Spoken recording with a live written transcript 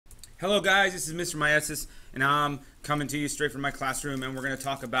Hello guys, this is Mr. Myesis, and I'm coming to you straight from my classroom, and we're going to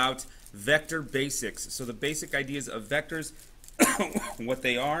talk about vector basics. So the basic ideas of vectors, what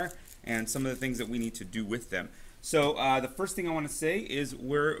they are, and some of the things that we need to do with them. So the first thing I want to say is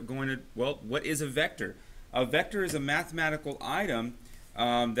what is a vector? A vector is a mathematical item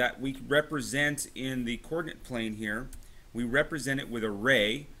that we represent in the coordinate plane here. We represent it with a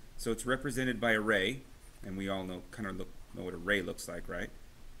ray, so it's represented by a ray, and we all know what a ray looks like, right?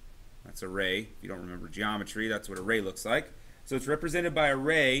 That's a ray. If you don't remember geometry, that's what a ray looks like. So it's represented by a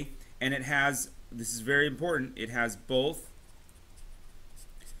ray, and it has, this is very important, it has both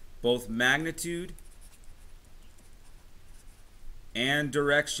magnitude and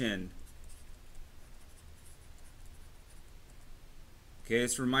direction. Okay,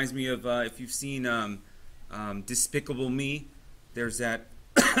 this reminds me of if you've seen Despicable Me. There's that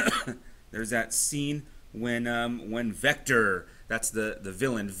there's that scene when Vector, that's the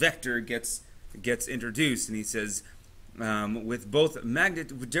villain, Vector gets introduced, and he says with both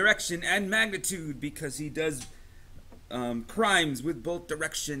direction and magnitude, because he does crimes with both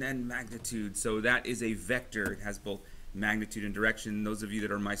direction and magnitude. So that is a vector. It has both magnitude and direction. Those of you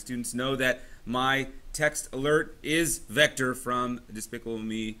that are my students know that my text alert is Vector from Despicable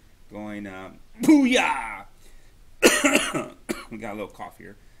Me going booyah. We got a little cough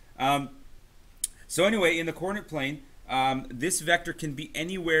here. So anyway, in the coordinate plane, this vector can be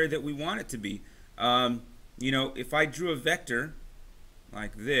anywhere that we want it to be. You know, if I drew a vector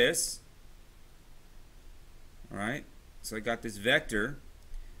like this, all right, so I got this vector.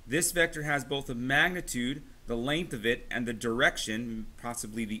 This vector has both a magnitude, the length of it, and the direction,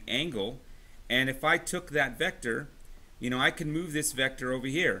 possibly the angle. And if I took that vector, you know, I can move this vector over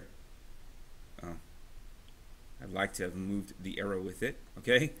here. Oh, I'd like to have moved the arrow with it,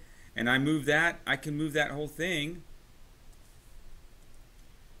 okay? And I move that, I can move that whole thing.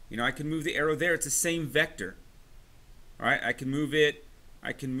 You know, I can move the arrow there. It's the same vector. All right, I can move it.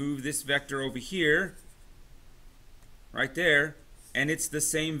 I can move this vector over here, right there, and it's the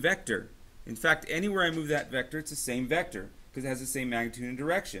same vector. In fact, anywhere I move that vector, it's the same vector because it has the same magnitude and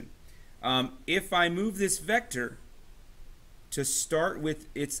direction. If I move this vector to start with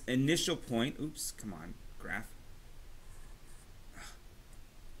its initial point, oops, come on, graph.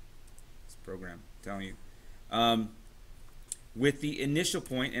 This program, I'm telling you. With the initial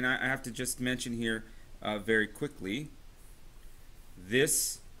point, and I have to just mention here very quickly,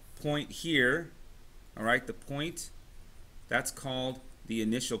 this point here, all right, the point, that's called the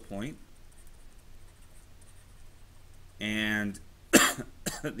initial point. And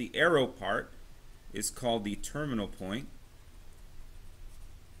the arrow part is called the terminal point.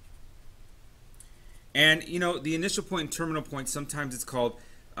 And, you know, the initial point and terminal point, sometimes it's called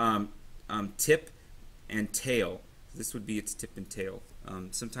tip and tail. This would be its tip and tail.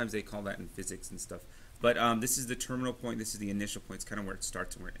 Sometimes they call that in physics and stuff. But this is the terminal point. This is the initial point. It's kind of where it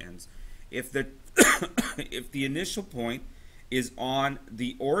starts and where it ends. If the if the initial point is on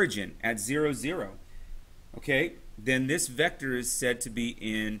the origin at 0, 0, okay, then this vector is said to be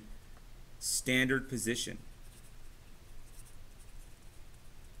in standard position.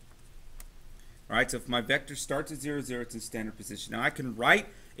 All right. So if my vector starts at 0, 0, it's in standard position. Now I can write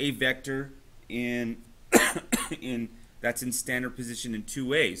a vector in that's in standard position in two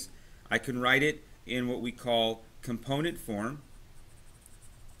ways. I can write it in what we call component form,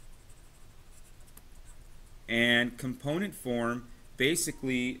 and component form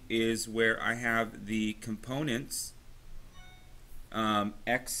basically is where I have the components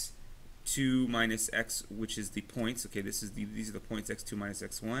x2 minus x, which is the points. Okay, these are the points x2 minus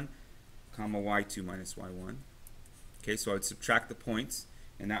x1, comma y2 minus y1. Okay, so I would subtract the points,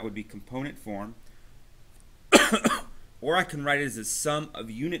 and that would be component form. Or I can write it as a sum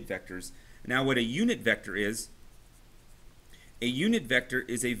of unit vectors. Now what a unit vector is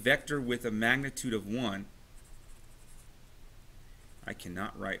a vector with a magnitude of 1. I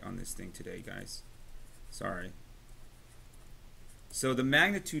cannot write on this thing today, guys. Sorry. So the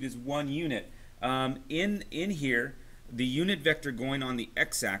magnitude is 1 unit. In here, the unit vector going on the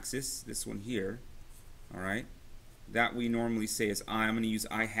x-axis, this one here, all right, that we normally say is I. I'm going to use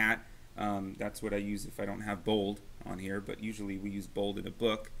I hat. That's what I use if I don't have bold on here, but usually we use bold in a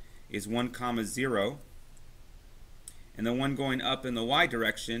book, is 1, 0. And the one going up in the y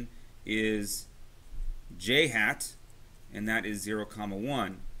direction is j hat, and that is 0,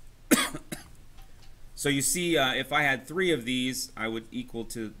 1. So you see, if I had 3 of these, I would equal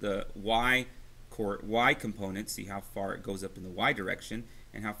to the y component, see how far it goes up in the y direction,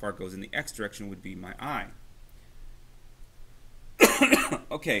 and how far it goes in the x direction would be my I.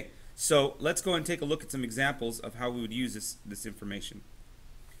 Okay, so let's go and take a look at some examples of how we would use this information.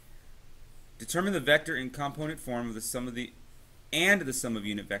 Determine the vector in component form of the sum of the sum of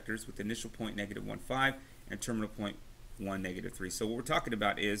unit vectors with initial point negative 1, 5 and terminal point 1, negative 3. So what we're talking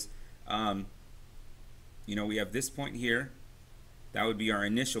about is, we have this point here. That would be our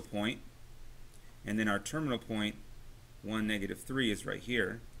initial point. And then our terminal point, 1, negative 3, is right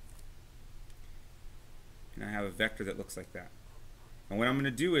here. And I have a vector that looks like that. And what I'm going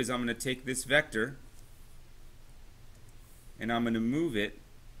to do is I'm going to take this vector and I'm going to move it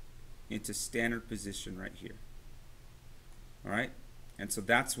into standard position right here. Alright? And so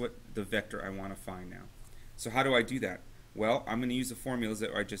that's what the vector I want to find now. So how do I do that? Well, I'm going to use the formulas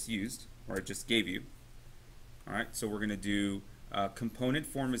that I just used, or I just gave you. Alright, so we're going to do component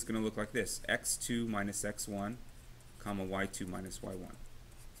form is going to look like this. x2 minus x1, comma y2 minus y1.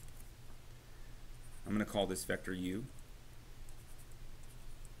 I'm going to call this vector u.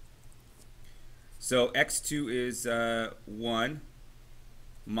 So x2 is 1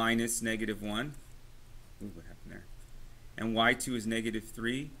 minus negative 1. Ooh, what happened there? And y2 is negative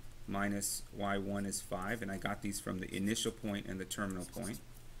 3 minus y1 is 5. And I got these from the initial point and the terminal point.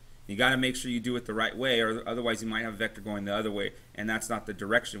 You got to make sure you do it the right way, or otherwise you might have a vector going the other way, and that's not the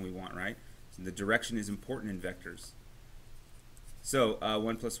direction we want, right? So the direction is important in vectors. So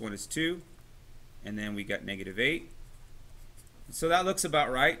 1 plus 1 is 2, and then we got negative 8. So that looks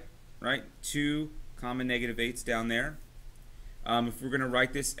about right? 2 comma negative 8's down there. If we're going to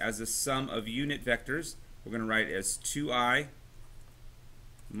write this as a sum of unit vectors, we're going to write it as 2i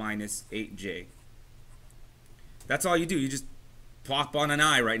minus 8j. That's all you do. You just plop on an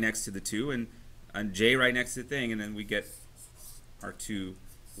I right next to the 2 and a J right next to the thing, and then we get our two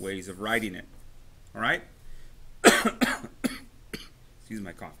ways of writing it. All right? Excuse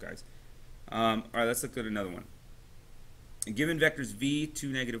my cough, guys. All right, let's look at another one. Given vectors v, 2,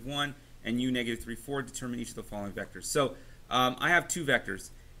 negative 1, and u, negative 3, 4, determine each of the following vectors. So I have two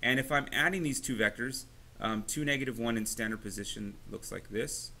vectors, and if I'm adding these two vectors, 2, negative 1 in standard position looks like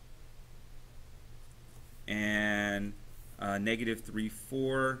this, and negative 3,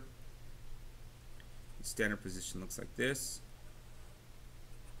 4 in standard position looks like this.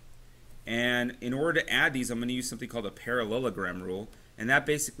 And in order to add these, I'm going to use something called a parallelogram rule, and that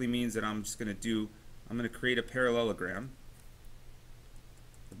basically means that I'm going to create a parallelogram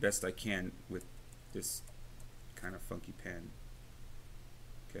the best I can with this kind of funky pen.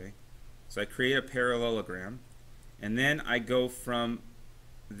 Okay, so I create a parallelogram, and then I go from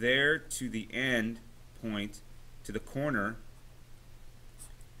there to the end point to the corner,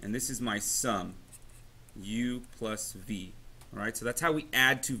 and this is my sum, u plus v. Alright, so that's how we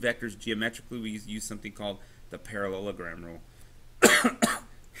add two vectors geometrically. We use something called the parallelogram rule.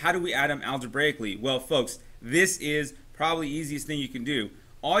 How do we add them algebraically? Well, folks, this is probably the easiest thing you can do.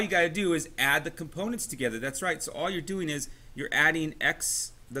 All you got to do is add the components together. That's right. So all you're doing is you're adding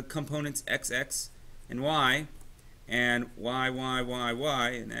the components x and y, and y,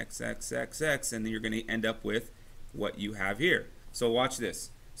 and x, and then you're going to end up with what you have here. So watch this.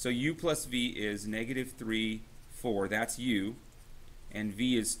 So u plus v is negative 3, 4. That's u. And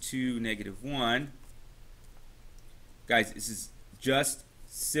v is 2, negative 1. Guys, this is just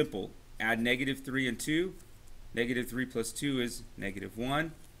simple. Add negative 3 and 2. Negative 3 plus 2 is negative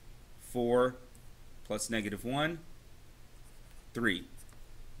 1. 4 plus negative 1, 3.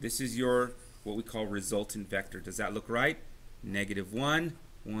 This is your, what we call resultant vector. Does that look right? Negative 1,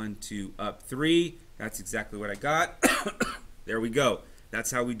 1, 2, up 3. That's exactly what I got. There we go.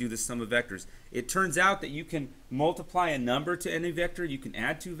 That's how we do the sum of vectors. It turns out that you can multiply a number to any vector. You can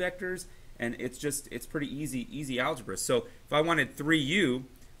add two vectors, and it's pretty easy algebra. So if I wanted 3u,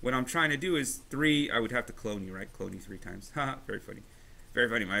 what I'm trying to do is 3, I would have to clone you, right? Clone you 3 times. Haha, very funny. Very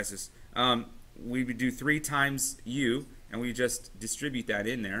funny, my assist. We would do 3 times u, and we just distribute that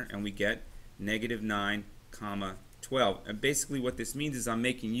in there, and we get negative 9, comma 12. And basically what this means is I'm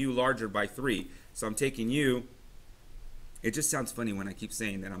making u larger by 3. So I'm taking u. It just sounds funny when I keep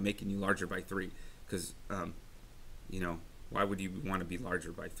saying that I'm making you larger by 3, because, why would you want to be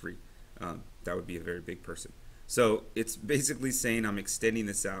larger by 3? That would be a very big person. So it's basically saying I'm extending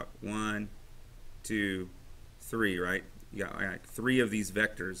this out. 1, 2, 3, right? You got like 3 of these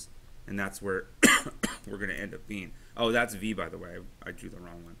vectors, and that's where we're going to end up being. Oh, that's v, by the way. I drew the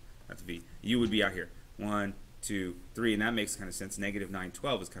wrong one. That's v. U would be out here. 1, 2, 3, and that makes kind of sense. Negative 9,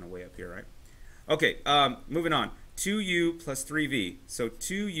 12 is kind of way up here, right? Okay, moving on. 2u plus 3v. So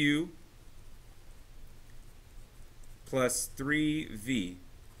 2u plus 3v.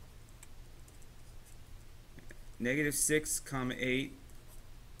 Negative 6, comma 8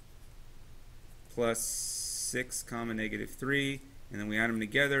 plus 6, comma negative 3. And then we add them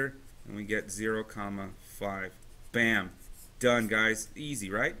together, and we get 0, comma 5. Bam. Done, guys. Easy,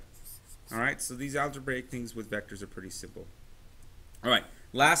 right? All right, so these algebraic things with vectors are pretty simple. All right,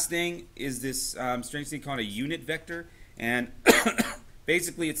 last thing is this strange thing called a unit vector. And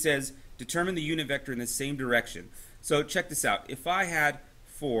basically it says determine the unit vector in the same direction. So check this out. If I had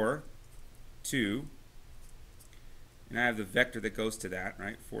 4, 2, and I have the vector that goes to that,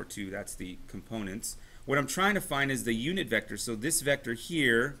 right? 4, 2, that's the components. What I'm trying to find is the unit vector. So this vector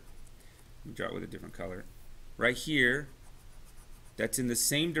here, let me draw it with a different color, right here, that's in the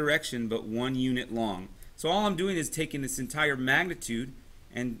same direction but 1 unit long. So all I'm doing is taking this entire magnitude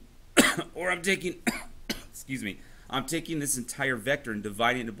and, or I'm taking, excuse me, I'm taking this entire vector and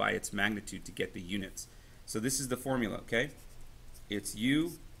dividing it by its magnitude to get the units. So this is the formula, okay? It's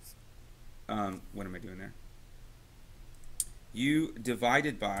u, what am I doing there? U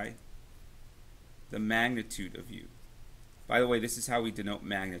divided by the magnitude of u. By the way, this is how we denote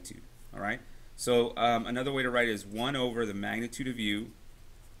magnitude, all right? So another way to write it is 1 over the magnitude of u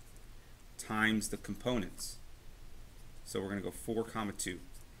times the components. So we're going to go 4 comma 2.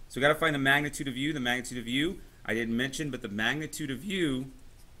 So we got to find the magnitude of u. The magnitude of u, I didn't mention, but the magnitude of u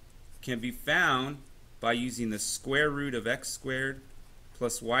can be found by using the square root of x squared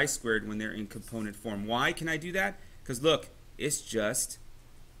plus y squared when they're in component form. Why can I do that? Because look, it's just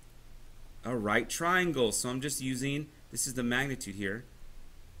a right triangle. So I'm just using, this is the magnitude here.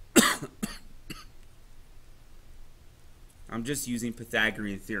 I'm just using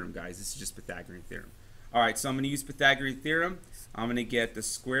Pythagorean theorem, guys. This is just Pythagorean theorem. All right, so I'm going to use Pythagorean theorem. I'm going to get the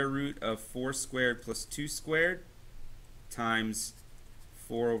square root of 4 squared plus 2 squared times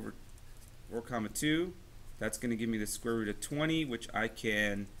 4 over 4 comma 2. That's going to give me the square root of 20, which I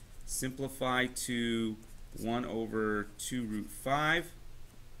can simplify to 1 over 2 root 5.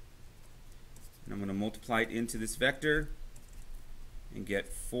 And I'm going to multiply it into this vector and get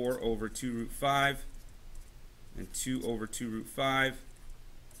 4 over 2 root 5 and 2 over 2 root 5.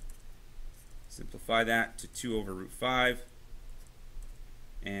 Simplify that to 2 over root 5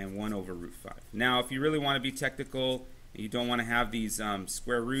 and 1 over root 5. Now, if you really want to be technical and you don't want to have these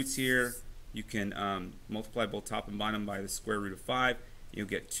square roots here, you can multiply both top and bottom by the square root of 5. You'll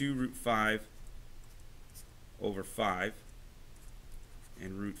get 2 root 5 over 5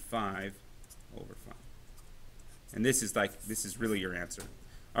 and root 5 over 5. And this is really your answer.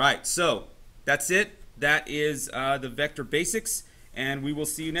 All right, so that's it. That is the vector basics, and we will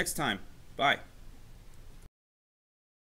see you next time. Bye.